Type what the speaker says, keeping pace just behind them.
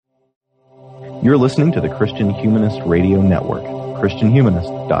You're listening to the Christian Humanist Radio Network,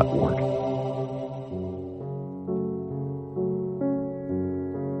 christianhumanist.org.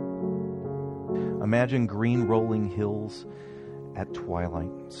 Imagine green rolling hills at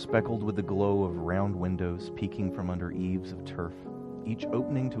twilight, speckled with the glow of round windows peeking from under eaves of turf, each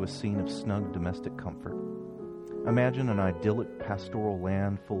opening to a scene of snug domestic comfort. Imagine an idyllic pastoral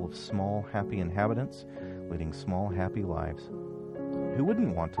land full of small, happy inhabitants leading small, happy lives. Who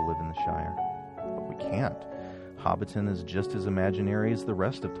wouldn't want to live in the Shire? But we can't. Hobbiton is just as imaginary as the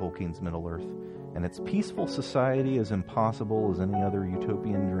rest of Tolkien's Middle-earth, and its peaceful society as impossible as any other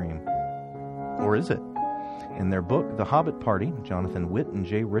utopian dream. Or is it? In their book, The Hobbit Party, Jonathan Witt and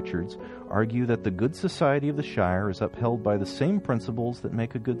Jay Richards argue that the good society of the Shire is upheld by the same principles that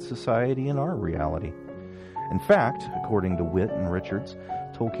make a good society in our reality. In fact, according to Witt and Richards,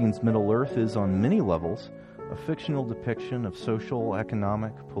 Tolkien's Middle-earth is, on many levels, a fictional depiction of social,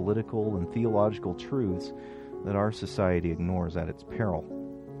 economic, political, and theological truths that our society ignores at its peril.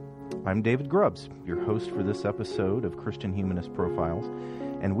 I'm David Grubbs, your host for this episode of Christian Humanist Profiles,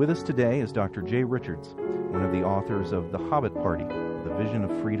 and with us today is Dr. Jay Richards, one of the authors of The Hobbit Party, The Vision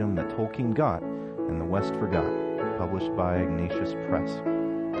of Freedom That Tolkien Got and the West Forgot, published by Ignatius Press.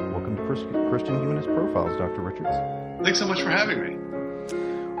 Welcome to Christian Humanist Profiles, Dr. Richards. Thanks so much for having me.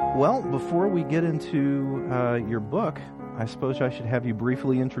 Well, before we get into your book, I suppose I should have you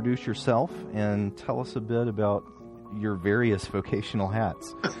briefly introduce yourself and tell us a bit about your various vocational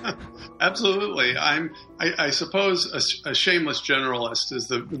hats. Absolutely. I suppose a shameless generalist is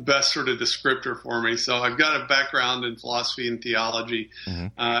the best sort of descriptor for me. So I've got a background in philosophy and theology,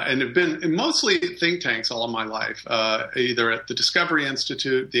 and have been in mostly think tanks all of my life, either at the Discovery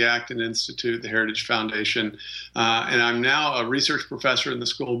Institute, the Acton Institute, the Heritage Foundation, and I'm now a research professor in the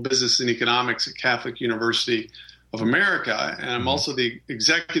School of Business and Economics at Catholic University of America, and I'm also the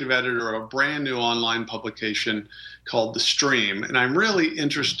executive editor of a brand new online publication called The Stream. And I'm really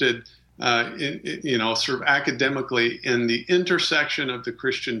interested, sort of academically, in the intersection of the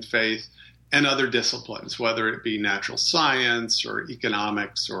Christian faith and other disciplines, whether it be natural science or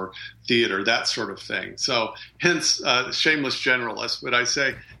economics or theater, that sort of thing. So, hence, shameless generalist. But I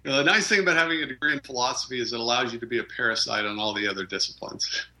say, the nice thing about having a degree in philosophy is it allows you to be a parasite on all the other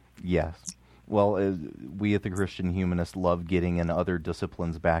disciplines. Yes. Well, we at the Christian Humanist love getting in other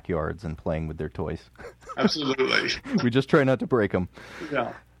disciplines' backyards and playing with their toys. Absolutely. We just try not to break them.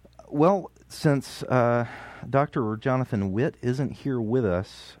 Yeah. Well, since Dr. Jonathan Witt isn't here with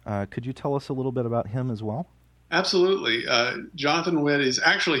us, could you tell us a little bit about him as well? Absolutely. Jonathan Witt is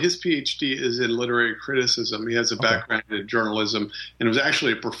actually, his PhD is in literary criticism. He has a background in journalism and was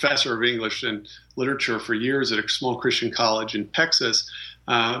actually a professor of English and literature for years at a small Christian college in Texas.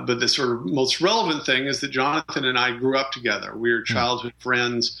 But the sort of most relevant thing is that Jonathan and I grew up together. We were childhood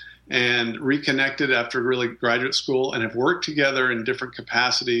friends and reconnected after really graduate school and have worked together in different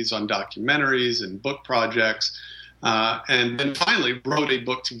capacities on documentaries and book projects. And then finally wrote a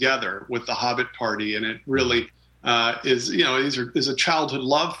book together with The Hobbit Party. And it really is a childhood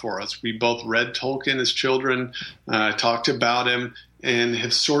love for us. We both read Tolkien as children, talked about him, and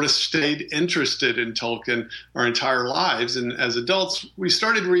have sort of stayed interested in Tolkien our entire lives. And as adults, we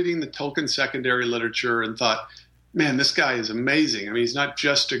started reading the Tolkien secondary literature and thought, man, this guy is amazing. I mean, he's not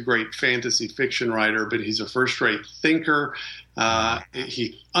just a great fantasy fiction writer, but he's a first-rate thinker.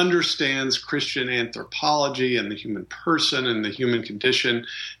 He understands Christian anthropology and the human person and the human condition.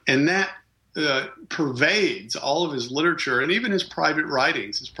 And that pervades all of his literature and even his private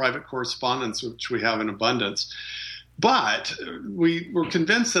writings, his private correspondence, which we have in abundance. But we were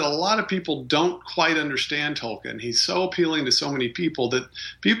convinced that a lot of people don't quite understand Tolkien. He's so appealing to so many people that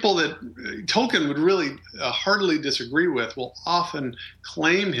Tolkien would really heartily disagree with will often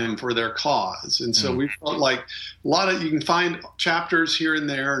claim him for their cause. And so we felt like you can find chapters here and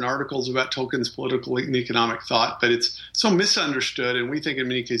there and articles about Tolkien's political and economic thought, but it's so misunderstood and we think in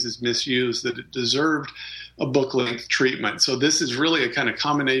many cases misused that it deserved a book-length treatment. So this is really a kind of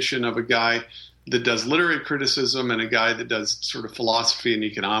combination of a guy that does literary criticism and a guy that does sort of philosophy and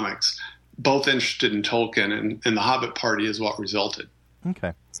economics, both interested in Tolkien, and The Hobbit Party is what resulted.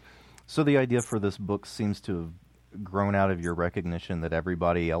 Okay. So the idea for this book seems to have grown out of your recognition that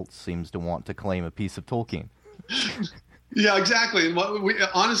everybody else seems to want to claim a piece of Tolkien. Yeah, exactly. And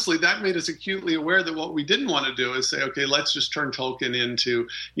honestly, that made us acutely aware that what we didn't want to do is say, okay, let's just turn Tolkien into,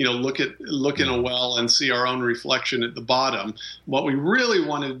 look in a well and see our own reflection at the bottom. What we really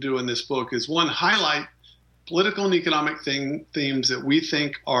wanted to do in this book is, one, highlight political and economic themes that we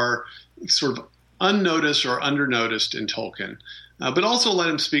think are sort of unnoticed or undernoticed in Tolkien. but also let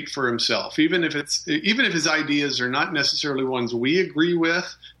him speak for himself, even if his ideas are not necessarily ones we agree with.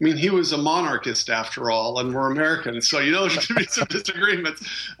 I mean, he was a monarchist after all, and we're Americans, so there's going to be some disagreements.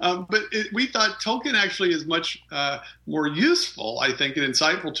 But we thought Tolkien actually is much more useful, I think, and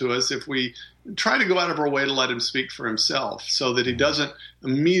insightful to us if we try to go out of our way to let him speak for himself, so that he doesn't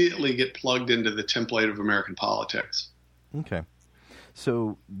immediately get plugged into the template of American politics. Okay.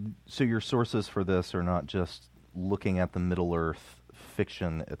 So your sources for this are not just looking at the Middle-earth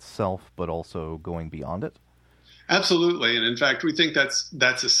fiction itself, but also going beyond it? Absolutely. And in fact, we think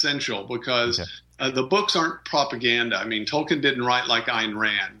that's essential because the books aren't propaganda. I mean, Tolkien didn't write like Ayn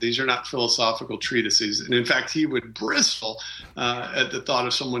Rand. These are not philosophical treatises. And in fact, he would bristle at the thought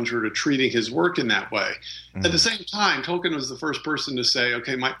of someone sort of treating his work in that way. Mm-hmm. At the same time, Tolkien was the first person to say,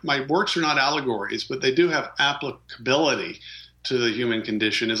 okay, my works are not allegories, but they do have applicability to the human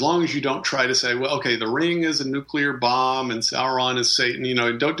condition, as long as you don't try to say, well, okay, the ring is a nuclear bomb and Sauron is Satan,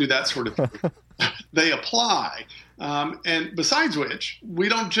 don't do that sort of thing. They apply. And besides which, we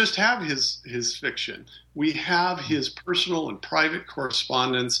don't just have his fiction. We have his personal and private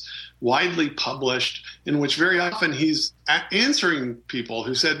correspondence, widely published, in which very often he's answering people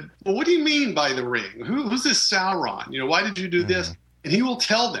who said, well, what do you mean by the ring? Who's this Sauron? Why did you do this? And he will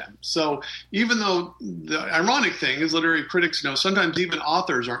tell them. So even though the ironic thing is literary critics know sometimes even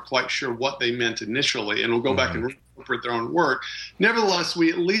authors aren't quite sure what they meant initially and will go back and reinterpret their own work. Nevertheless,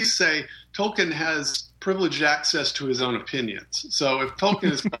 we at least say Tolkien has privileged access to his own opinions. So if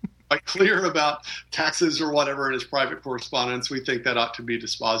Tolkien is quite clear about taxes or whatever in his private correspondence, we think that ought to be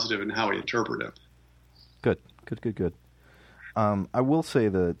dispositive in how we interpret it. Good. I will say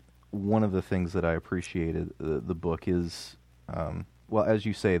that one of the things that I appreciated the book is... well, as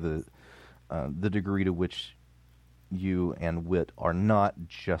you say, the degree to which you and Whit are not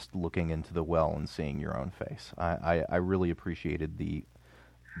just looking into the well and seeing your own face. I really appreciated the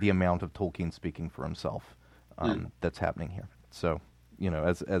amount of Tolkien speaking for himself that's happening here. So,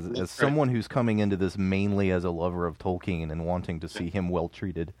 as someone who's coming into this mainly as a lover of Tolkien and wanting to see him well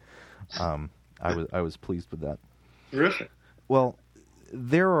treated, I was pleased with that. Terrific. Well,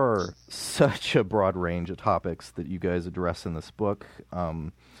 there are such a broad range of topics that you guys address in this book.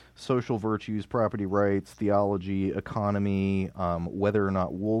 Social virtues, property rights, theology, economy, whether or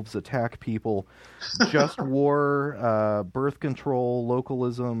not wolves attack people, just war, birth control,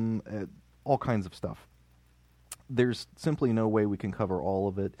 localism, all kinds of stuff. There's simply no way we can cover all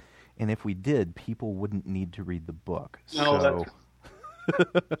of it, and if we did, people wouldn't need to read the book. No,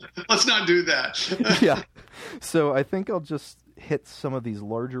 let's not do that. Yeah. So I think I'll just hit some of these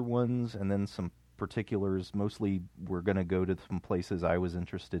larger ones and then some particulars. Mostly we're going to go to some places I was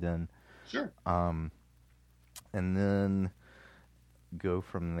interested in. Sure. And then go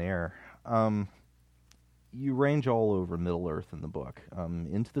from there. You range all over Middle-earth in the book,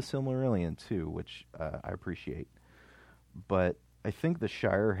 into the Silmarillion too, which I appreciate. But I think the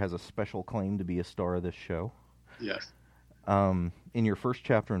Shire has a special claim to be a star of this show. Yes. In your first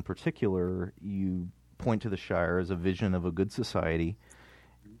chapter in particular, you point to the Shire as a vision of a good society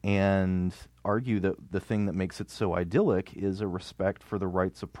and argue that the thing that makes it so idyllic is a respect for the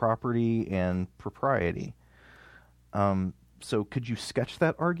rights of property and propriety. So could you sketch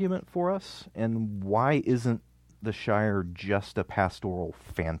that argument for us? And why isn't the Shire just a pastoral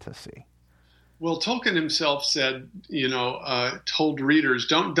fantasy? Well, Tolkien himself said, told readers,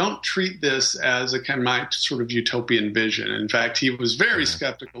 don't treat this as a kind of sort of utopian vision. In fact, he was very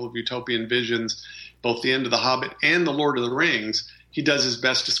skeptical of utopian visions, both the end of The Hobbit and The Lord of the Rings. He does his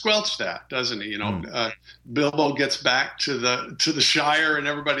best to squelch that, doesn't he? Bilbo gets back to the Shire, and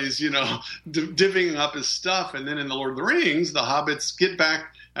everybody's divvying up his stuff. And then in The Lord of the Rings, the hobbits get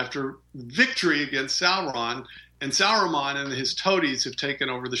back after victory against Sauron. And Saruman and his toadies have taken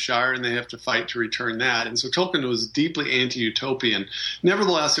over the Shire, and they have to fight to return that. And so Tolkien was deeply anti-utopian.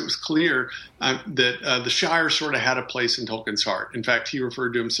 Nevertheless, it was clear that the Shire sort of had a place in Tolkien's heart. In fact, he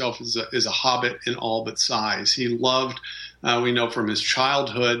referred to himself as a hobbit in all but size. He loved, we know from his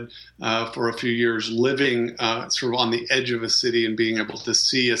childhood, for a few years, living sort of on the edge of a city and being able to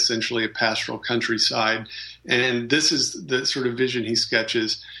see essentially a pastoral countryside. And this is the sort of vision he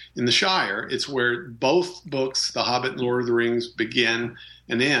sketches in the Shire. It's where both books, The Hobbit and Lord of the Rings, begin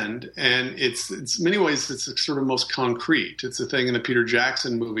and end. And it's in many ways, it's sort of most concrete. It's a thing in the Peter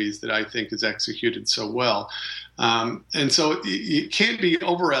Jackson movies that I think is executed so well. And so it can't be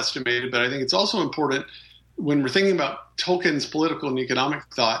overestimated, but I think it's also important when we're thinking about Tolkien's political and economic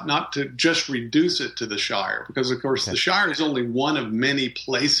thought, not to just reduce it to the Shire, because, of course, the Shire is only one of many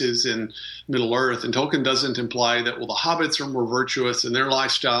places in Middle-earth, and Tolkien doesn't imply that, well, the hobbits are more virtuous and their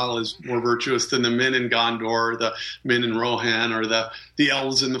lifestyle is more virtuous than the men in Gondor, the men in Rohan, or the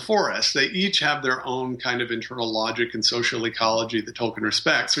elves in the forest. They each have their own kind of internal logic and social ecology that Tolkien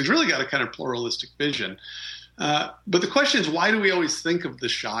respects. So he's really got a kind of pluralistic vision. But the question is, why do we always think of the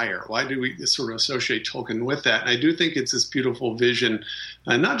Shire? Why do we sort of associate Tolkien with that? And I do think it's this beautiful vision,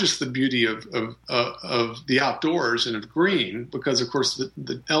 not just the beauty of the outdoors and of green, because, of course,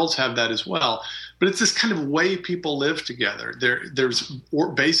 the elves have that as well, but it's this kind of way people live together. There's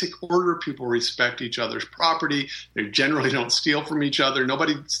basic order. People respect each other's property. They generally don't steal from each other.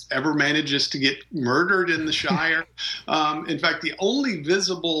 Nobody ever manages to get murdered in the Shire. In fact, the only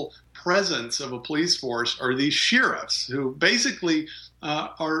visible presence of a police force are these sheriffs, who basically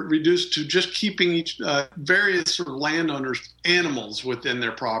are reduced to just keeping various sort of landowners' animals within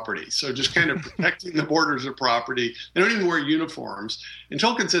their property. So just kind of protecting the borders of property. They don't even wear uniforms. And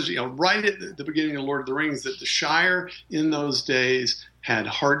Tolkien says, right at the beginning of Lord of the Rings, that the Shire in those days had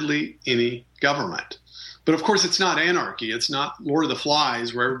hardly any government. But of course, it's not anarchy. It's not Lord of the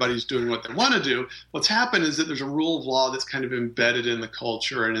Flies where everybody's doing what they want to do. What's happened is that there's a rule of law that's kind of embedded in the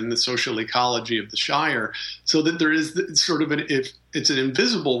culture and in the social ecology of the Shire, so that there is sort of it's an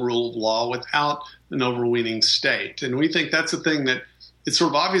invisible rule of law without an overweening state. And we think that's the thing that it's sort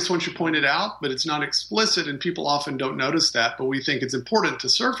of obvious once you point it out, but it's not explicit, and people often don't notice that. But we think it's important to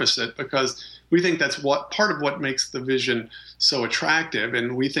surface it because we think that's part of what makes the vision so attractive.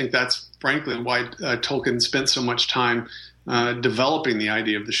 And we think that's, frankly, why Tolkien spent so much time developing the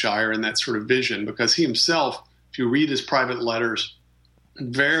idea of the Shire and that sort of vision, because he himself, if you read his private letters,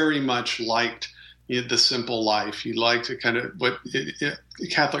 very much liked the simple life. He liked a kind of what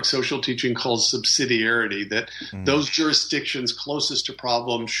Catholic social teaching calls subsidiarity, that those jurisdictions closest to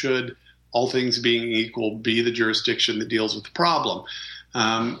problems should, all things being equal, be the jurisdiction that deals with the problem.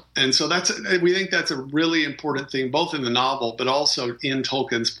 And so we think that's a really important thing, both in the novel, but also in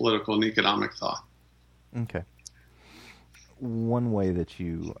Tolkien's political and economic thought. Okay. One way that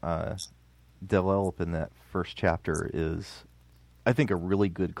you develop in that first chapter is, I think, a really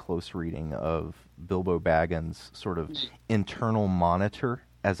good close reading of Bilbo Baggins' sort of internal monitor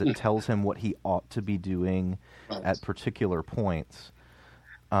as it tells him what he ought to be doing at particular points,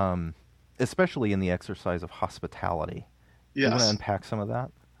 especially in the exercise of hospitality. Yes. You want to unpack some of that?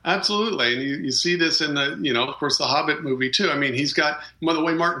 Absolutely. And you see this in the, of course, the Hobbit movie, too. I mean, he's got, by the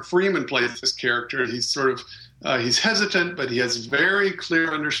way, Martin Freeman plays this character. He's sort of, he's hesitant, but he has very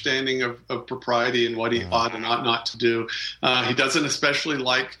clear understanding of propriety and what he ought and ought not to do. He doesn't especially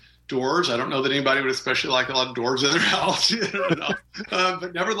like dwarves. I don't know that anybody would especially like a lot of dwarves in their house,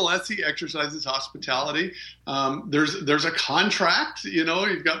 but nevertheless, he exercises hospitality. There's a contract,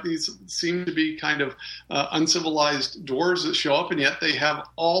 you've got these seem to be kind of uncivilized dwarves that show up, and yet they have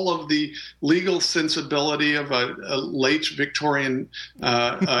all of the legal sensibility of a late Victorian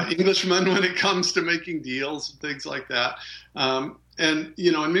Englishman when it comes to making deals and things like that. And,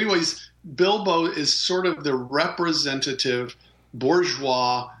 in many ways, Bilbo is sort of the representative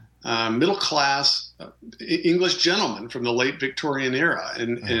bourgeois middle class English gentleman from the late Victorian era,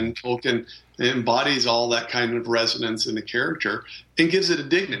 and Tolkien embodies all that kind of resonance in the character and gives it a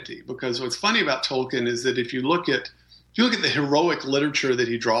dignity. Because what's funny about Tolkien is that if you look at the heroic literature that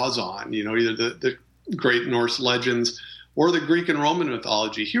he draws on, either the great Norse legends or the Greek and Roman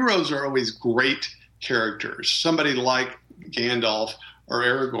mythology, heroes are always great characters. Somebody like Gandalf or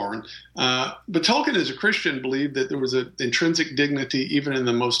Aragorn. But Tolkien, as a Christian, believed that there was an intrinsic dignity even in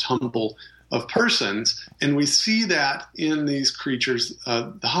the most humble of persons. And we see that in these creatures,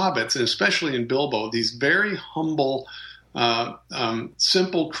 the hobbits, and especially in Bilbo, these very humble,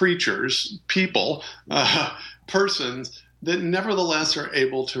 simple creatures, people, persons, that nevertheless are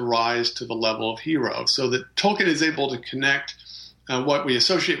able to rise to the level of hero. So that Tolkien is able to connect what we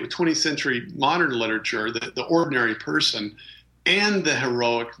associate with 20th century modern literature, the ordinary person, and the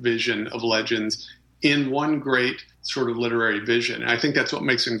heroic vision of legends in one great sort of literary vision. And I think that's what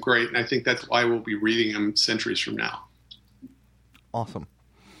makes him great, and I think that's why we'll be reading him centuries from now. Awesome.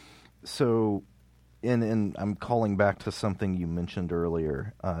 So, and I'm calling back to something you mentioned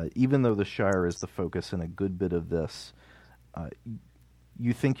earlier. Even though the Shire is the focus in a good bit of this,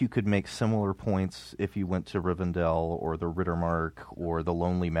 you think you could make similar points if you went to Rivendell or the Rittermark or the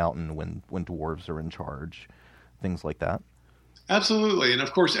Lonely Mountain when dwarves are in charge, things like that? Absolutely. And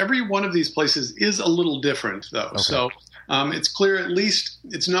of course, every one of these places is a little different, though. Okay. So it's clear, at least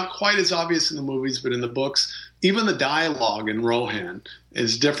it's not quite as obvious in the movies, but in the books, even the dialogue in Rohan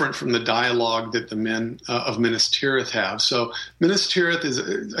is different from the dialogue that the men of Minas Tirith have. So Minas Tirith is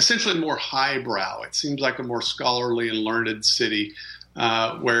essentially more highbrow. It seems like a more scholarly and learned city,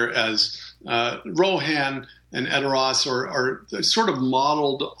 whereas Rohan and Edoras are sort of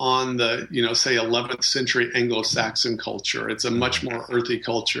modeled on the, say 11th century Anglo-Saxon culture. It's a much more earthy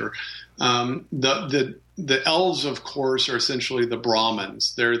culture. The elves, of course, are essentially the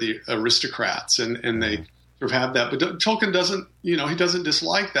Brahmins. They're the aristocrats, and they sort of have that. But Tolkien doesn't, he doesn't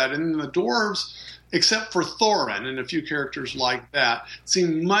dislike that. And the dwarves, except for Thorin and a few characters like that,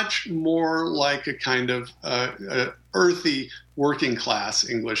 seem much more like a kind of earthy working class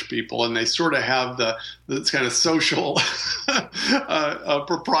English people, and they sort of have this kind of social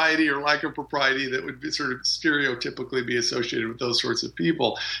propriety or lack of propriety that would be sort of stereotypically be associated with those sorts of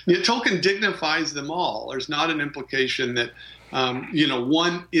people. And yet Tolkien dignifies them all. There's not an implication that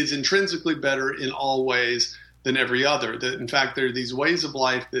one is intrinsically better in all ways than every other. That, in fact, there are these ways of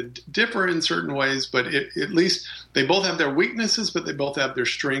life that differ in certain ways, but at least they both have their weaknesses, but they both have their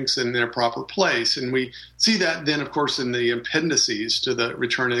strengths in their proper place. And we see that then, of course, in the appendices to the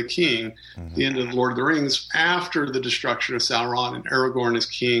Return of the King, the end of the Lord of the Rings, after the destruction of Sauron and Aragorn as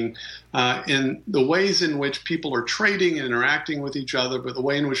king, in the ways in which people are trading and interacting with each other, but the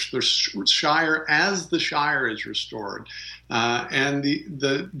way in which the Shire, as the Shire is restored, and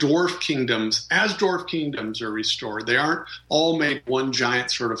the dwarf kingdoms, as dwarf kingdoms are restored. They aren't all made one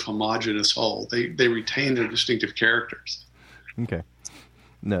giant sort of homogeneous whole. They retain their distinctive characters. Okay.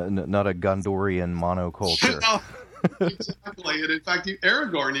 No, not a Gondorian monoculture. No, exactly. And in fact,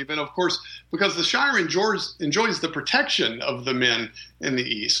 Aragorn even, of course, because the Shire enjoys the protection of the men in the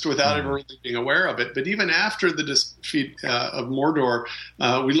East without ever really being aware of it. But even after the defeat of Mordor,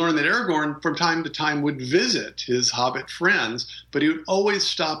 we learn that Aragorn from time to time would visit his hobbit friends, but he would always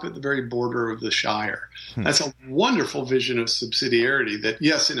stop at the very border of the Shire. That's a wonderful vision of subsidiarity that,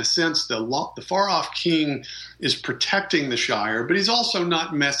 yes, in a sense, the far-off king is protecting the Shire, but he's also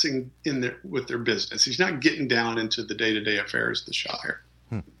not messing with their business. He's not getting down into the day-to-day affairs of the Shire.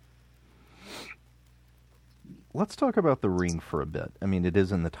 Let's talk about the ring for a bit. I mean, it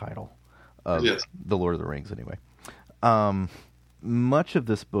is in the title of The Lord of the Rings, anyway. Much of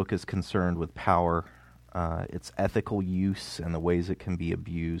this book is concerned with power, its ethical use, and the ways it can be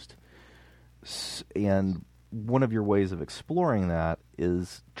abused. And one of your ways of exploring that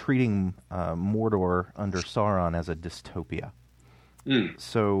is treating Mordor under Sauron as a dystopia.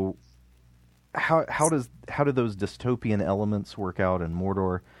 So how do those dystopian elements work out in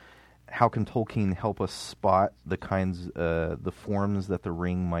Mordor? How can Tolkien help us spot the kinds, the forms that the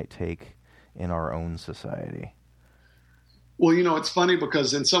ring might take in our own society? Well, it's funny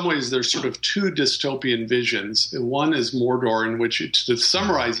because in some ways there's sort of two dystopian visions. One is Mordor, in which, to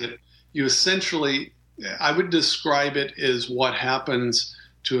summarize it, you essentially, I would describe it as what happens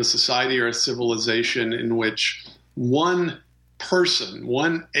to a society or a civilization in which one person,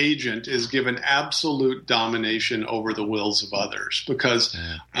 one agent is given absolute domination over the wills of others. Because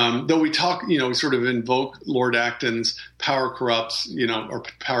though we talk, we sort of invoke Lord Acton's power corrupts, or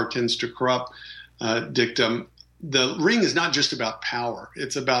power tends to corrupt dictum, the ring is not just about power.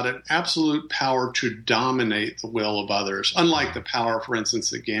 It's about an absolute power to dominate the will of others, unlike the power, for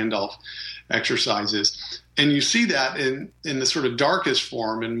instance, that Gandalf exercises. And you see that in the sort of darkest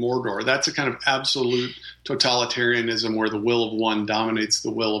form in Mordor. That's a kind of absolute totalitarianism where the will of one dominates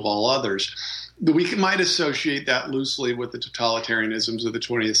the will of all others. We might associate that loosely with the totalitarianisms of the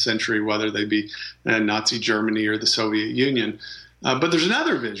 20th century, whether they be Nazi Germany or the Soviet Union. But there's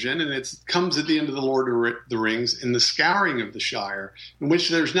another vision, and it comes at the end of the Lord of the Rings in the Scouring of the Shire, in which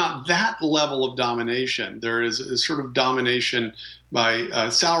there's not that level of domination. There is a sort of domination by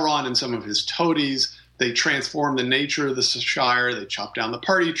Sauron and some of his toadies. They transform the nature of the Shire. They chop down the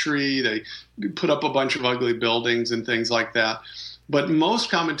party tree. They put up a bunch of ugly buildings and things like that. But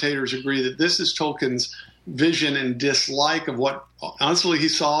most commentators agree that this is Tolkien's vision and dislike of what, honestly, he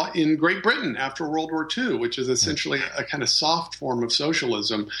saw in Great Britain after World War II, which is essentially a kind of soft form of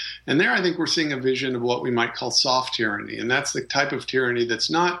socialism. And there I think we're seeing a vision of what we might call soft tyranny. And that's the type of tyranny that's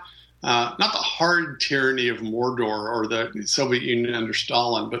not the hard tyranny of Mordor or the Soviet Union under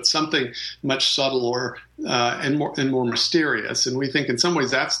Stalin, but something much subtler and more mysterious. And we think in some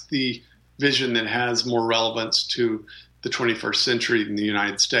ways that's the vision that has more relevance to the 21st century in the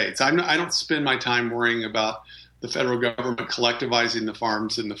United States. I don't spend my time worrying about the federal government collectivizing the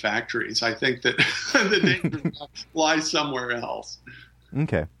farms and the factories. I think that the danger lies somewhere else.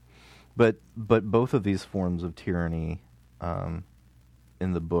 Okay. But both of these forms of tyranny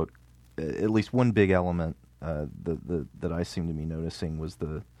in the book, at least one big element that I seem to be noticing was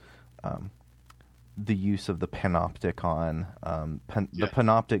the use of the panopticon, the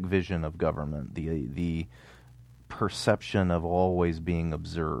panoptic vision of government, the perception of always being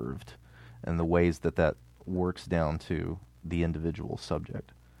observed, and the ways that works down to the individual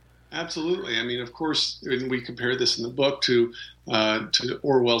subject. Absolutely. I mean, of course, and we compare this in the book to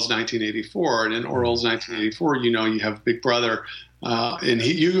Orwell's 1984. And in Orwell's 1984, you have Big Brother, and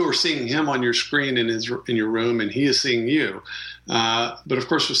you are seeing him on your screen in your room, and he is seeing you. But of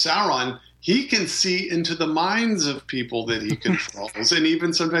course, with Sauron, he can see into the minds of people that he controls, and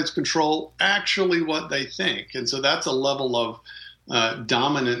even sometimes control actually what they think. And so that's a level of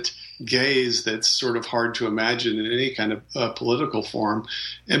dominant gaze that's sort of hard to imagine in any kind of political form.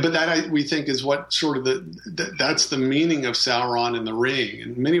 But that we think is what sort of that's the meaning of Sauron and the Ring.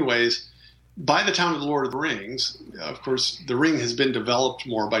 In many ways, by the time of the Lord of the Rings, of course, the Ring has been developed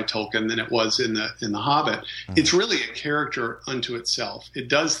more by Tolkien than it was in the Hobbit. It's really a character unto itself. It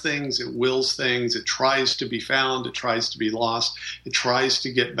does things, it wills things, it tries to be found, it tries to be lost, it tries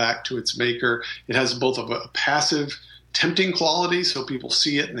to get back to its maker. It has both of a passive, tempting quality, so people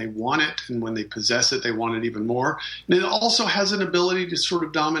see it and they want it, and when they possess it, they want it even more. And it also has an ability to sort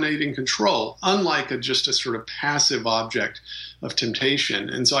of dominate and control, unlike just a sort of passive object of temptation.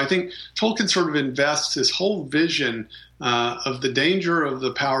 And so I think Tolkien sort of invests this whole vision of the danger of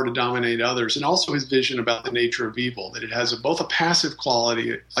the power to dominate others, and also his vision about the nature of evil, that it has both a passive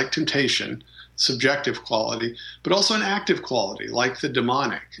quality, like temptation, subjective quality, but also an active quality, like the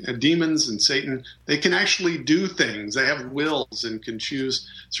demonic. Demons and Satan, they can actually do things. They have wills and can choose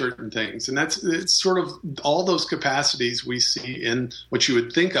certain things. And it's sort of all those capacities we see in what you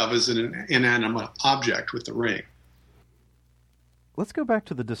would think of as an inanimate object with the Ring. Let's go back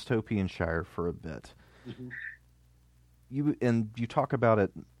to the dystopian Shire for a bit. Mm-hmm. You talk about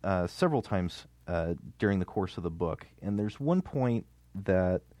it several times during the course of the book, and there's one point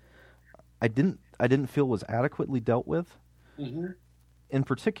that I didn't feel was adequately dealt with. Mm-hmm. In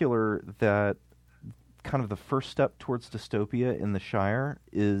particular, that kind of the first step towards dystopia in the Shire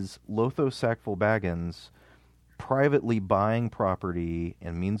is Lotho Sackville Baggins privately buying property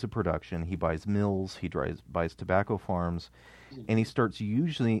and means of production. He buys mills, he buys tobacco farms, and he starts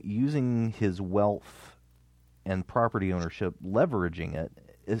using his wealth and property ownership, leveraging it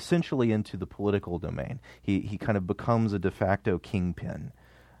essentially into the political domain. He kind of becomes a de facto kingpin.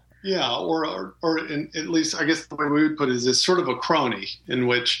 Yeah, or at least I guess the way we would put it is it's sort of a crony in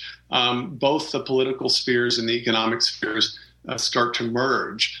which both the political spheres and the economic spheres start to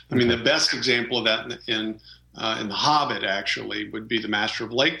merge. I mean, the best example of that in The Hobbit actually would be the Master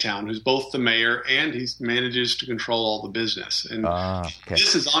of Lake Town, who's both the mayor and he manages to control all the business. And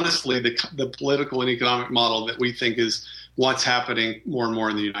this is honestly the political and economic model that we think is what's happening more and more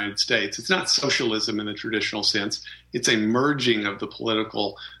in the United States. It's not socialism in the traditional sense. It's a merging of the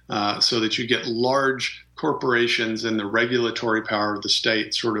political so that you get large corporations and the regulatory power of the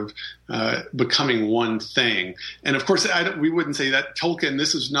state sort of becoming one thing. And of course, we wouldn't say that Tolkien,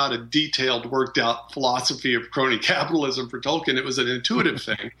 this is not a detailed, worked out philosophy of crony capitalism for Tolkien. It was an intuitive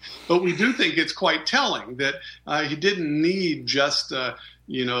thing. But we do think it's quite telling that he didn't need just a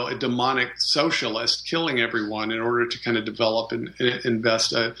demonic socialist killing everyone in order to kind of develop and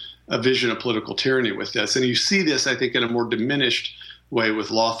invest a vision of political tyranny with this. And you see this, I think, in a more diminished way with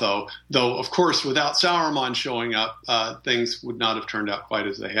Lotho, though, of course, without Sauron showing up, things would not have turned out quite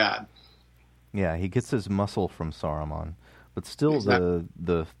as they had. Yeah, he gets his muscle from Saruman, but still exactly.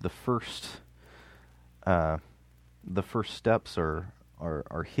 the first steps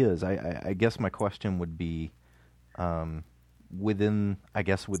are his. I guess my question would be, within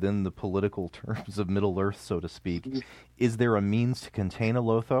the political terms of Middle Earth, so to speak, is there a means to contain a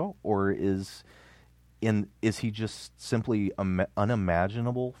Lotho, or is he just simply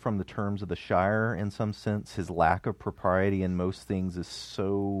unimaginable from the terms of the Shire in some sense? His lack of propriety in most things is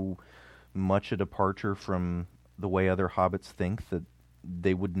so much a departure from the way other hobbits think that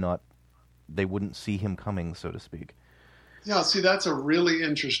they wouldn't see him coming, so to speak. Yeah, see, that's a really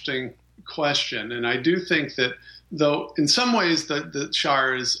interesting question. And I do think that, though, in some ways the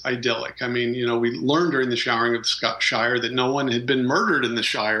Shire is idyllic. I mean, we learned during the showering of the Shire that no one had been murdered in the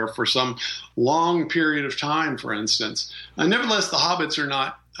Shire for some long period of time, for instance. Nevertheless, the hobbits are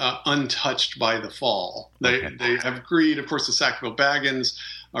not untouched by the fall. They have greed. Of course, the Sackville Baggins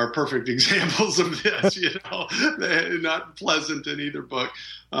are perfect examples of this. They're not pleasant in either book,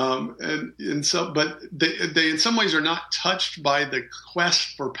 but they in some ways are not touched by the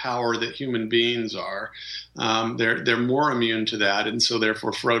quest for power that human beings are. They're more immune to that, and so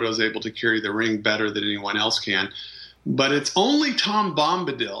therefore Frodo's able to carry the ring better than anyone else can. But it's only Tom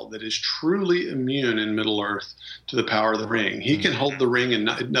Bombadil that is truly immune in Middle-earth to the power of the ring. He can hold the ring and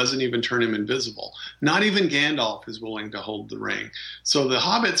it doesn't even turn him invisible. Not even Gandalf is willing to hold the ring. So the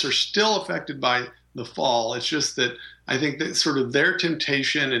hobbits are still affected by the fall. It's just that I think that sort of their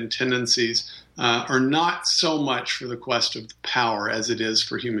temptation and tendencies are not so much for the quest of power as it is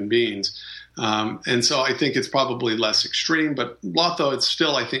for human beings. And so I think it's probably less extreme, but Lotho, it's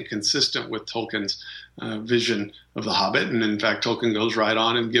still, I think, consistent with Tolkien's vision of the Hobbit. And in fact, Tolkien goes right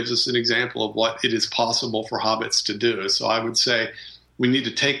on and gives us an example of what it is possible for hobbits to do. So I would say we need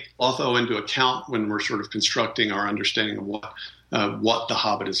to take Lotho into account when we're sort of constructing our understanding of what the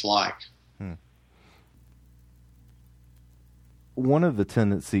Hobbit is like. One of the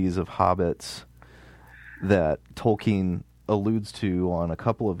tendencies of hobbits that Tolkien alludes to on a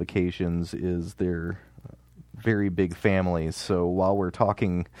couple of occasions is their very big families. So while we're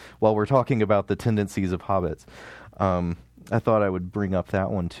talking about the tendencies of hobbits, I thought I would bring up that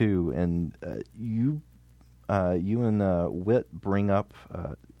one too. And you and Whit bring up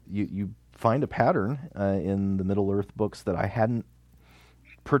you find a pattern in the Middle-earth books that I hadn't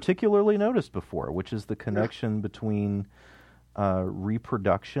particularly noticed before, which is the connection between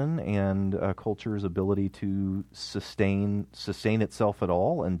reproduction and a culture's ability to sustain itself at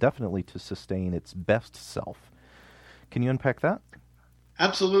all, and definitely to sustain its best self. Can you unpack that?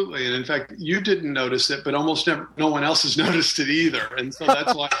 Absolutely. And in fact, you didn't notice it, but almost no one else has noticed it either. And so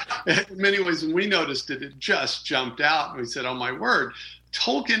that's why, in many ways, when we noticed it, it just jumped out. And we said, oh, my word,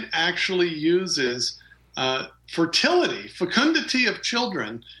 Tolkien actually uses fertility, fecundity of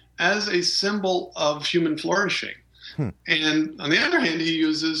children, as a symbol of human flourishing. And on the other hand, he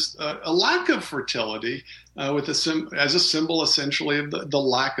uses a lack of fertility as a symbol, essentially, of the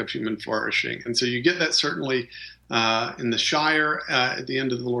lack of human flourishing. And so you get that certainly in the Shire at the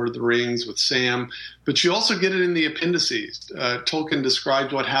end of The Lord of the Rings with Sam, but you also get it in the appendices. Tolkien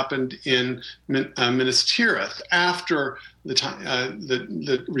described what happened in Minas Tirith after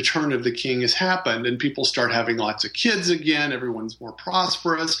the return of the king has happened, and people start having lots of kids again. Everyone's more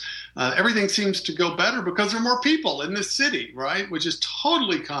prosperous. Everything seems to go better because there are more people in this city, right? Which is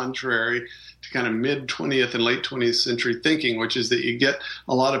totally contrary to kind of mid-20th and late 20th century thinking, which is that you get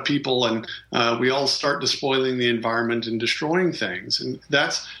a lot of people and we all start despoiling the environment and destroying things. And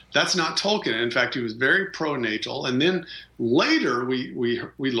that's not Tolkien. In fact, he was very pro-natal. And then later we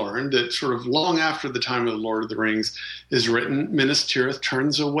learned that sort of long after the time of The Lord of the Rings is written, Minas Tirith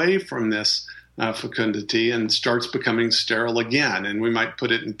turns away from this fecundity and starts becoming sterile again. And we might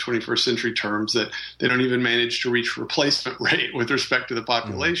put it in 21st century terms that they don't even manage to reach replacement rate with respect to the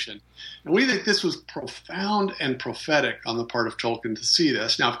population. And we think this was profound and prophetic on the part of Tolkien to see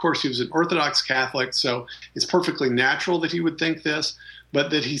this. Now, of course, he was an Orthodox Catholic, so it's perfectly natural that he would think this,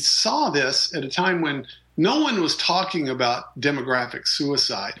 but that he saw this at a time when no one was talking about demographic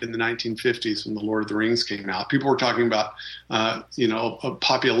suicide in the 1950s when The Lord of the Rings came out. People were talking about, a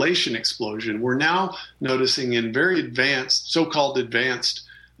population explosion. We're now noticing in very advanced, so-called advanced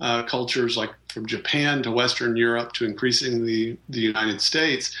cultures like from Japan to Western Europe to increasingly the United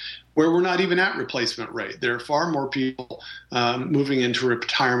States, where we're not even at replacement rate. There are far more people moving into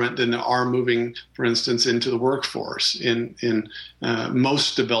retirement than there are moving, for instance, into the workforce in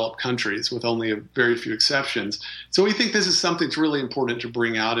most developed countries, with only a very few exceptions. So we think this is something that's really important to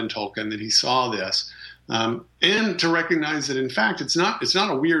bring out in Tolkien, that he saw this, and to recognize that, in fact, it's not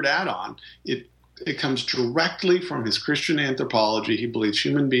a weird add-on. It comes directly from his Christian anthropology. He believes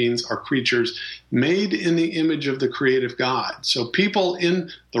human beings are creatures made in the image of the creative God. So people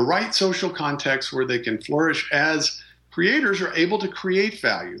in the right social context where they can flourish as creators are able to create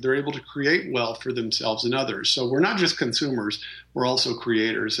value. They're able to create wealth for themselves and others. So we're not just consumers, we're also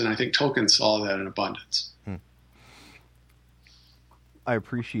creators. And I think Tolkien saw that in abundance. I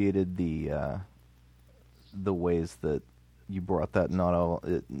appreciated the ways that you brought that not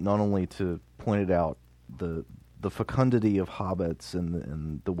only to point it out the fecundity of hobbits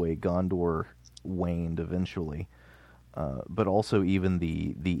and the way Gondor waned eventually, but also even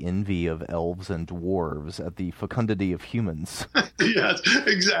the envy of elves and dwarves at the fecundity of humans. Yes,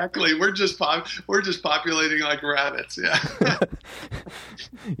 exactly. We're just populating like rabbits. Yeah.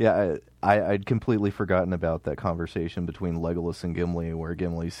 Yeah, I'd completely forgotten about that conversation between Legolas and Gimli, where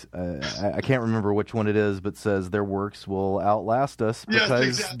Gimli's I can't remember which one it is, but says their works will outlast us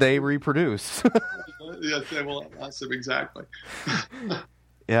because they reproduce. Yes, they will outlast them, exactly.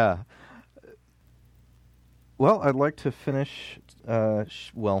 Yeah. Well, I'd like to finish,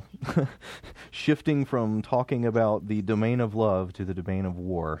 shifting from talking about the domain of love to the domain of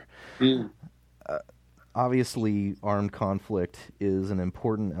war. Obviously, armed conflict is an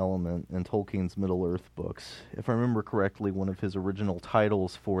important element in Tolkien's Middle-earth books. If I remember correctly, one of his original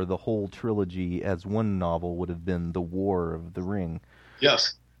titles for the whole trilogy as one novel would have been The War of the Ring.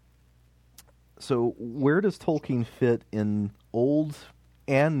 Yes. So where does Tolkien fit in old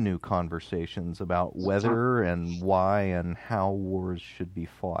and new conversations about whether and why and how wars should be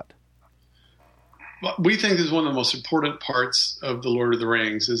fought? What we think is one of the most important parts of The Lord of the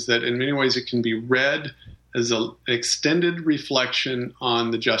Rings is that in many ways it can be read as an extended reflection on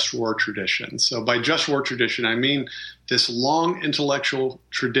the just war tradition. So by just war tradition, I mean this long intellectual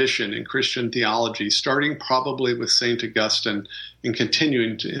tradition in Christian theology, starting probably with St. Augustine and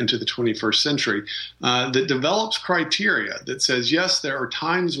continuing into the 21st century, that develops criteria that says, yes, there are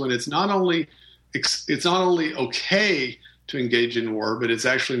times when it's not only okay to engage in war, but it's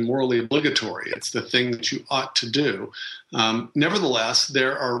actually morally obligatory. It's the thing that you ought to do. Nevertheless,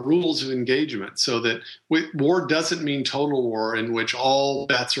 there are rules of engagement so that war doesn't mean total war in which all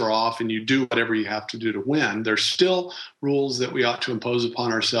bets are off and you do whatever you have to do to win. There's still rules that we ought to impose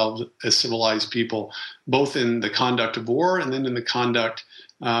upon ourselves as civilized people, both in the conduct of war and then in the conduct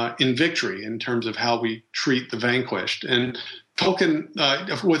in victory in terms of how we treat the vanquished. And Tolkien,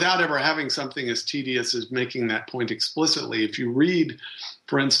 without ever having something as tedious as making that point explicitly, if you read,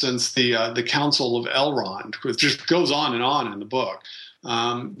 for instance, the Council of Elrond, which just goes on in the book,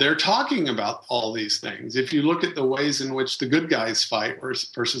 they're talking about all these things. If you look at the ways in which the good guys fight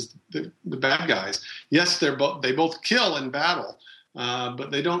versus the bad guys, yes, they both kill in battle, but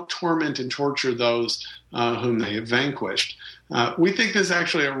they don't torment and torture those whom they have vanquished. We think this is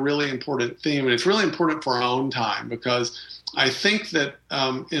actually a really important theme, and it's really important for our own time because I think that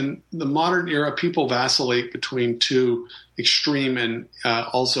in the modern era, people vacillate between two extreme and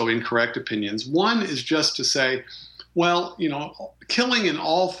also incorrect opinions. One is just to say, well, killing in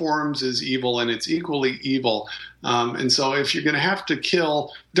all forms is evil and it's equally evil. And so if you're going to have to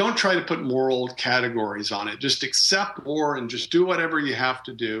kill, don't try to put moral categories on it. Just accept war and just do whatever you have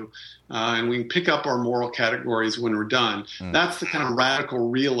to do. And we can pick up our moral categories when we're done. That's the kind of radical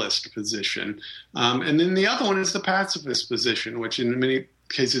realist position. And then the other one is the pacifist position, which in many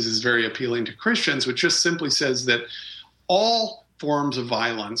cases is very appealing to Christians, which just simply says that all forms of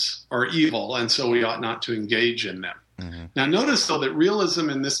violence are evil, and so we ought not to engage in them. Mm-hmm. Now, notice, though, that realism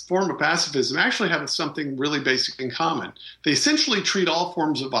and this form of pacifism actually have something really basic in common. They essentially treat all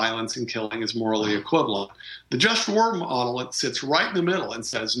forms of violence and killing as morally equivalent. The just war model, it sits right in the middle and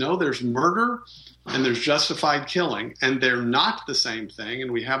says, no, there's murder and there's justified killing, and they're not the same thing,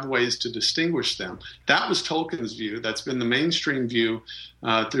 and we have ways to distinguish them. That was Tolkien's view. That's been the mainstream view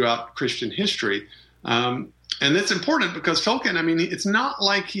throughout Christian history. And that's important because Tolkien, it's not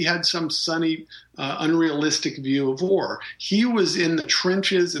like he had some sunny, unrealistic view of war. He was in the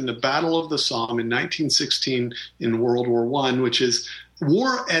trenches in the Battle of the Somme in 1916 in World War I, which is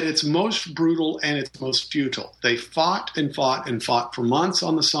war at its most brutal and its most futile. They fought and fought and fought for months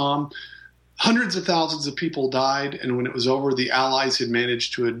on the Somme. Hundreds of thousands of people died, and when it was over, the Allies had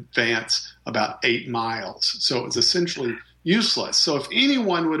managed to advance about 8 miles. So it was essentially useless. So if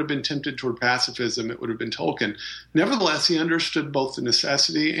anyone would have been tempted toward pacifism, it would have been Tolkien. Nevertheless, he understood both the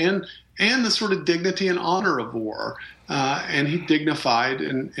necessity and the sort of dignity and honor of war, and he dignified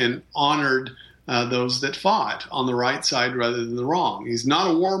and honored those that fought on the right side rather than the wrong. He's not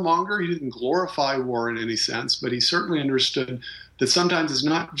a warmonger. He didn't glorify war in any sense, but he certainly understood that sometimes it's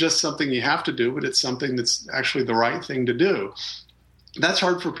not just something you have to do, but it's something that's actually the right thing to do. That's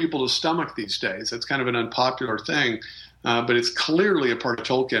hard for people to stomach these days. That's kind of an unpopular thing. But it's clearly a part of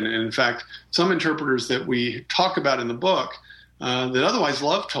Tolkien. And in fact, some interpreters that we talk about in the book that otherwise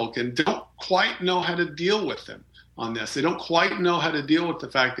love Tolkien don't quite know how to deal with him on this. They don't quite know how to deal with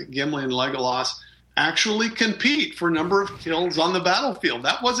the fact that Gimli and Legolas actually compete for number of kills on the battlefield.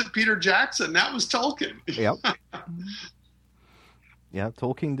 That wasn't Peter Jackson. That was Tolkien. Yep. Yeah,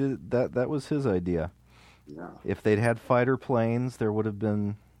 Tolkien did that. That was his idea. Yeah. If they'd had fighter planes, there would have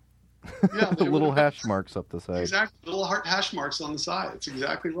been the little hash marks up the side. Exactly, little hash marks on the side. It's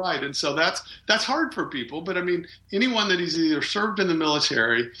exactly right. And so that's hard for people. But anyone that has either served in the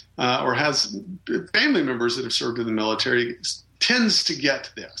military or has family members that have served in the military tends to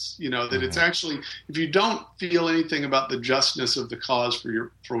get this. That it's actually, if you don't feel anything about the justness of the cause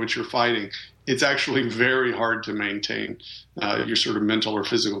for which you're fighting, it's actually very hard to maintain your sort of mental or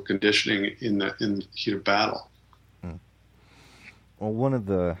physical conditioning in the heat of battle. Well, one of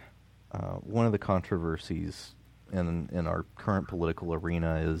the controversies in our current political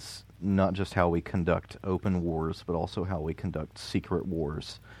arena is not just how we conduct open wars, but also how we conduct secret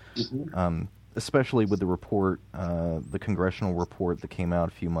wars. Mm-hmm. especially with the report, the congressional report that came out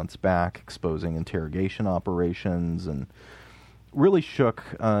a few months back exposing interrogation operations, and really shook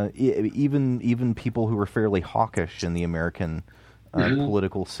even people who were fairly hawkish in the American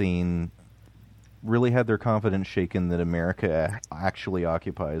political scene. Really had their confidence shaken that America actually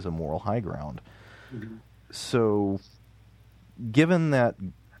occupies a moral high ground. Mm-hmm. So, given that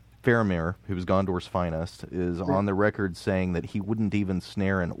Faramir, who's Gondor's finest, is on the record saying that he wouldn't even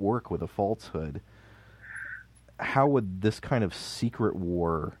snare an orc with a falsehood, how would this kind of secret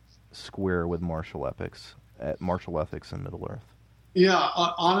war square with martial ethics in Middle-earth? Yeah,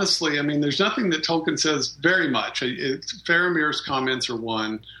 honestly, I mean, there's nothing that Tolkien says very much. Faramir's comments are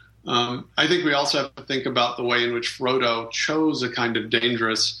one. I think we also have to think about the way in which Frodo chose a kind of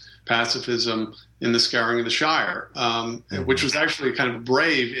dangerous pacifism in the Scouring of the Shire, which was actually kind of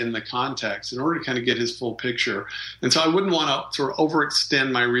brave in the context in order to kind of get his full picture. And so I wouldn't want to sort of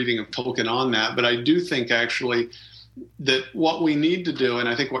overextend my reading of Tolkien on that, but I do think actually that what we need to do, and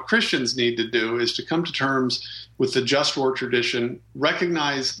I think what Christians need to do, is to come to terms with the just war tradition,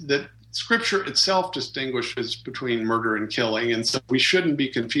 recognize that Scripture itself distinguishes between murder and killing, and so we shouldn't be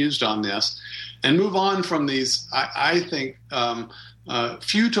confused on this, and move on from these, I think,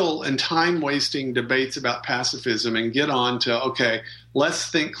 futile and time-wasting debates about pacifism and get on to, okay, let's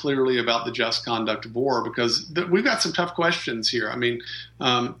think clearly about the just conduct of war, because we've got some tough questions here. I mean,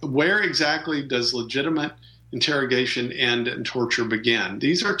 where exactly does legitimate interrogation end and torture begin?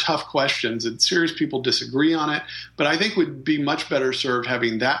 These are tough questions, and serious people disagree on it, but I think we'd be much better served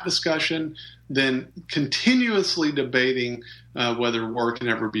having that discussion than continuously debating whether war can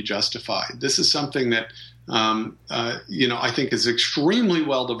ever be justified. This is something that I think is extremely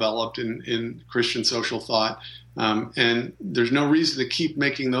well developed in Christian social thought, and there's no reason to keep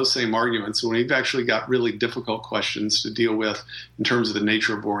making those same arguments when we've actually got really difficult questions to deal with in terms of the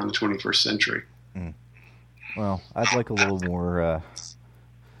nature of war in the 21st century. Well, I'd like a little more.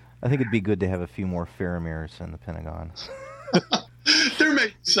 I think it'd be good to have a few more Faramirs in the Pentagon. There may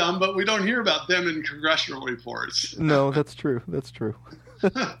be some, but we don't hear about them in congressional reports. No, that's true. That's true.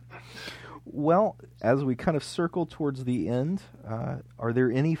 Well, as we kind of circle towards the end, are there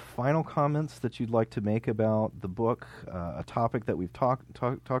any final comments that you'd like to make about the book, a topic that we've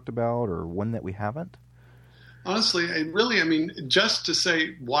talked about, or one that we haven't? Honestly, just to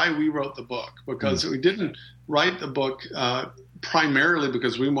say why we wrote the book, because we didn't write the book primarily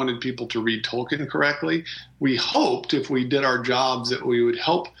because we wanted people to read Tolkien correctly. We hoped if we did our jobs that we would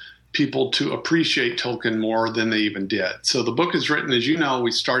help people to appreciate Tolkien more than they even did. So the book is written, as you know,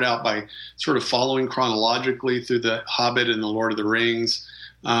 we start out by sort of following chronologically through The Hobbit and The Lord of the Rings,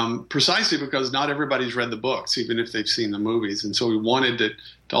 precisely because not everybody's read the books, even if they've seen the movies. And so we wanted it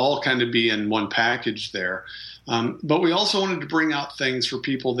to all kind of be in one package there. But we also wanted to bring out things for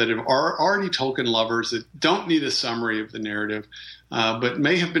people that are already Tolkien lovers that don't need a summary of the narrative, but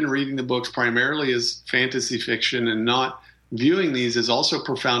may have been reading the books primarily as fantasy fiction and not viewing these as also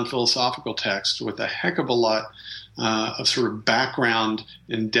profound philosophical texts with a heck of a lot of sort of background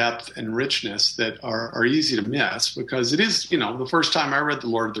and depth and richness that are easy to miss, because it is, the first time I read The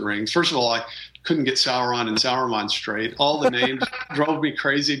Lord of the Rings, first of all, I couldn't get Sauron and Saruman straight. All the names drove me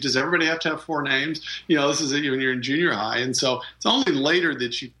crazy. Does everybody have to have 4 names? This is when you're in junior high. And so it's only later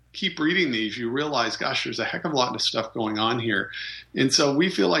that you keep reading these, you realize, gosh, there's a heck of a lot of stuff going on here. And so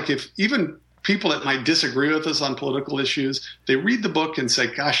we feel like if even people that might disagree with us on political issues, they read the book and say,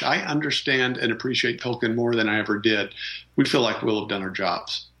 gosh, I understand and appreciate Tolkien more than I ever did, we feel like we'll have done our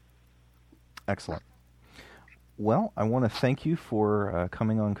jobs. Excellent. Well, I want to thank you for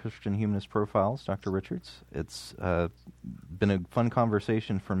coming on Christian Humanist Profiles, Dr. Richards. It's been a fun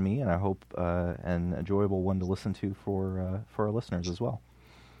conversation for me, and I hope an enjoyable one to listen to for our listeners as well.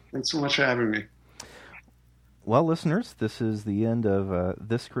 Thanks so much for having me. Well, listeners, this is the end of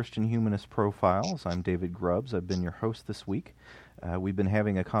This Christian Humanist Profiles. I'm David Grubbs. I've been your host this week. We've been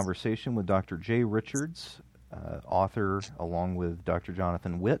having a conversation with Dr. Jay Richards, author, along with Dr.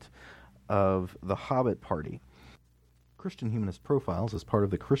 Jonathan Witt, of The Hobbit Party. Christian Humanist Profiles is part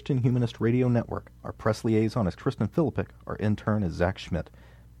of the Christian Humanist Radio Network. Our press liaison is Tristan Philippic. Our intern is Zach Schmidt.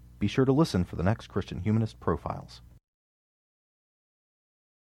 Be sure to listen for the next Christian Humanist Profiles.